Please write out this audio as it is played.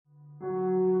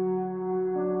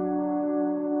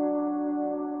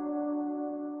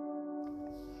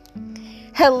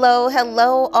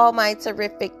Hello, all my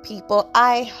terrific people.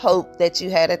 I hope that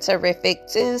you had a terrific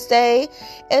Tuesday.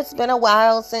 It's been a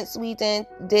while since we did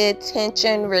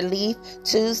Tension Relief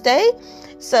Tuesday.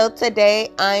 So today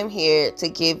I'm here to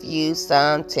give you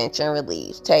some tension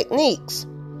relief techniques.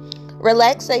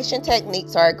 Relaxation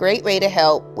techniques are a great way to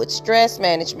help with stress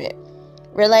management.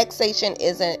 Relaxation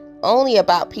isn't only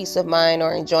about peace of mind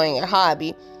or enjoying your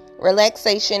hobby.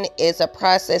 Relaxation is a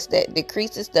process that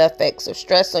decreases the effects of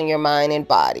stress on your mind and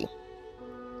body.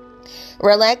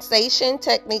 Relaxation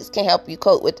techniques can help you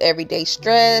cope with everyday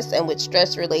stress and with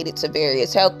stress related to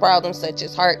various health problems such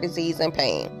as heart disease and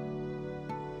pain.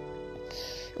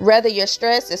 Whether your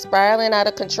stress is spiraling out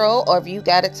of control or if you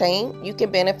got it tamed, you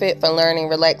can benefit from learning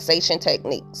relaxation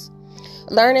techniques.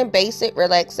 Learning basic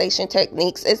relaxation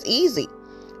techniques is easy.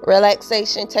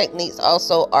 Relaxation techniques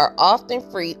also are often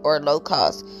free or low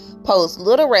cost, pose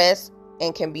little risk,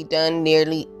 and can be done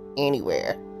nearly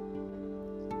anywhere.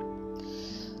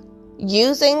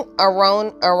 Using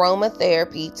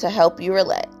aromatherapy to help you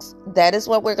relax. That is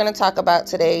what we're going to talk about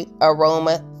today,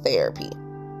 aromatherapy.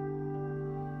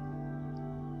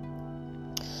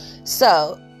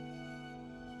 So,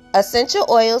 essential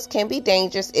oils can be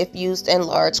dangerous if used in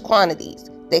large quantities.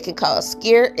 They can cause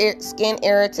skin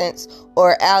irritants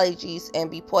or allergies and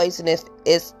be poisonous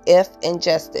if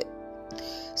ingested.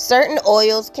 Certain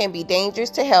oils can be dangerous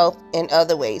to health in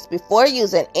other ways. Before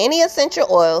using any essential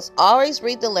oils, always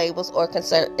read the labels or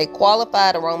consult a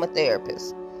qualified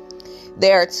aromatherapist.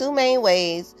 There are two main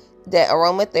ways that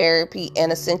aromatherapy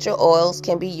and essential oils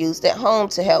can be used at home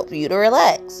to help you to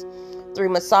relax: through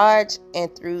massage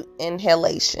and through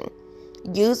inhalation,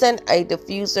 using a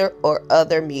diffuser or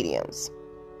other mediums.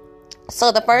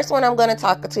 So the first one I'm going to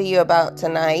talk to you about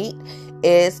tonight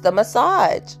is the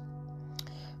massage.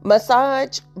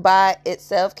 Massage by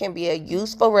itself can be a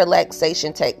useful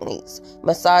relaxation technique.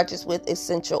 Massages with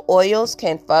essential oils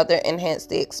can further enhance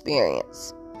the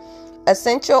experience.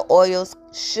 Essential oils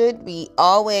should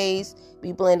always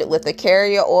be blended with a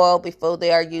carrier oil before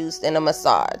they are used in a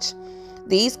massage.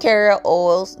 These carrier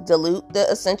oils dilute the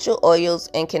essential oils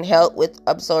and can help with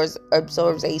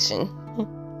absorption.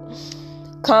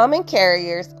 Common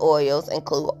carrier oils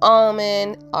include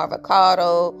almond,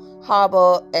 avocado,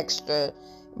 jojoba, extra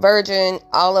virgin,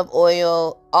 olive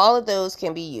oil. All of those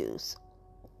can be used.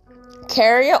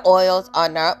 Carrier oils are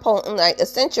not potent like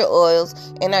essential oils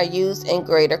and are used in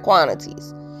greater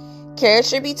quantities. Care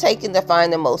should be taken to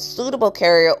find the most suitable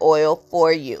carrier oil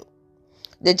for you.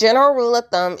 The general rule of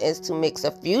thumb is to mix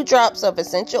a few drops of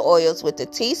essential oils with a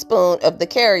teaspoon of the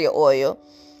carrier oil.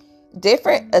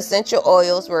 Different essential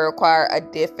oils will require a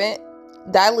different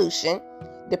dilution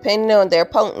depending on their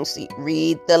potency.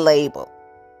 Read the label.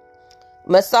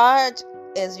 Massage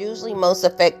is usually most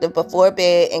effective before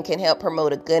bed and can help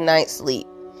promote a good night's sleep.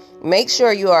 Make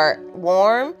sure you are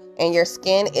warm and your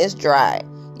skin is dry.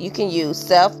 You can use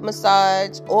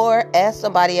self-massage or ask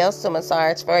somebody else to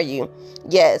massage for you.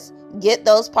 Yes, get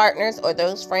those partners or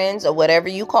those friends or whatever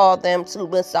you call them to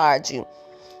massage you.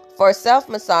 For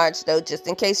self-massage, though, just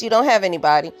in case you don't have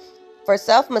anybody, for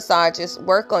self-massages,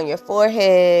 work on your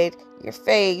forehead, your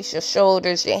face, your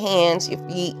shoulders, your hands, your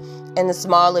feet, and the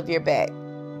small of your back.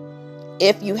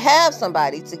 If you have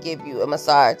somebody to give you a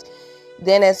massage,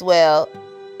 then as well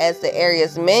as the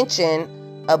areas mentioned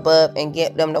above, and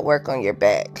get them to work on your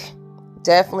back.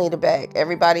 Definitely the back.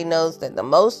 Everybody knows that the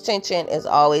most tension is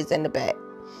always in the back.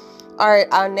 All right,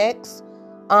 our next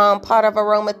part of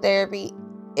aromatherapy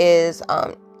is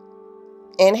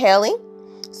inhaling.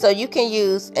 So you can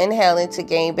use inhaling to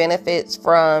gain benefits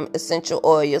from essential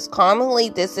oils. Commonly,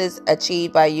 this is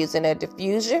achieved by using a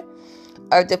diffuser.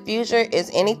 A diffuser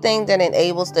is anything that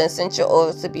enables the essential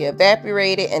oils to be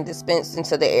evaporated and dispensed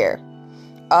into the air.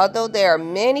 Although there are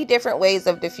many different ways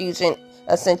of diffusing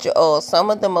essential oils, some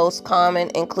of the most common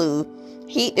include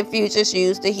heat diffusers.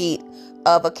 Use the heat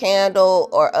of a candle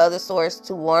or other source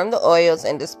to warm the oils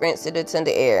and dispense it into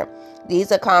the air.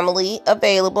 These are commonly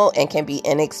available and can be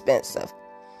inexpensive.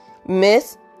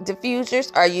 Mist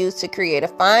diffusers are used to create a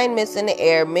fine mist in the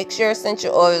air. Mix your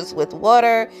essential oils with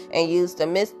water and use the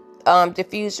mist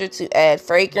diffuser to add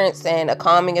fragrance and a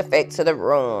calming effect to the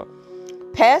room.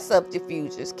 Passive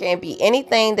diffusers can be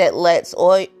anything that lets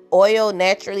oil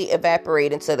naturally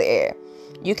evaporate into the air.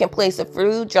 You can place a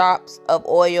few drops of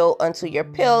oil onto your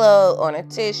pillow, on a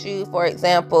tissue, for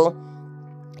example.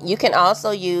 You can also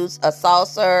use a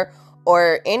saucer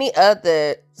or any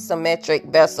other symmetric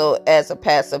vessel as a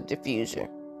passive diffuser.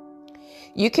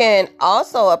 You can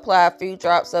also apply a few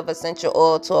drops of essential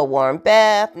oil to a warm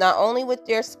bath. Not only will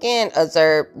your skin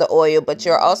absorb the oil, but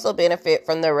you'll also benefit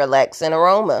from the relaxing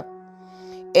aroma.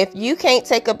 If you can't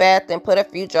take a bath, then put a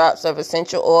few drops of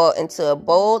essential oil into a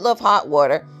bowl of hot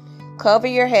water. Cover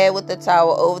your head with a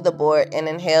towel over the board and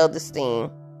inhale the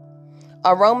steam.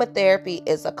 Aromatherapy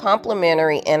is a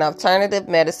complementary and alternative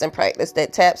medicine practice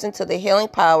that taps into the healing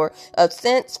power of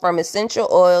scents from essential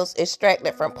oils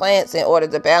extracted from plants in order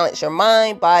to balance your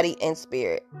mind, body, and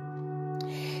spirit.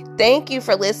 Thank you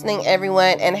for listening,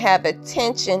 everyone, and have a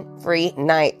tension-free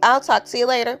night. I'll talk to you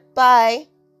later. Bye.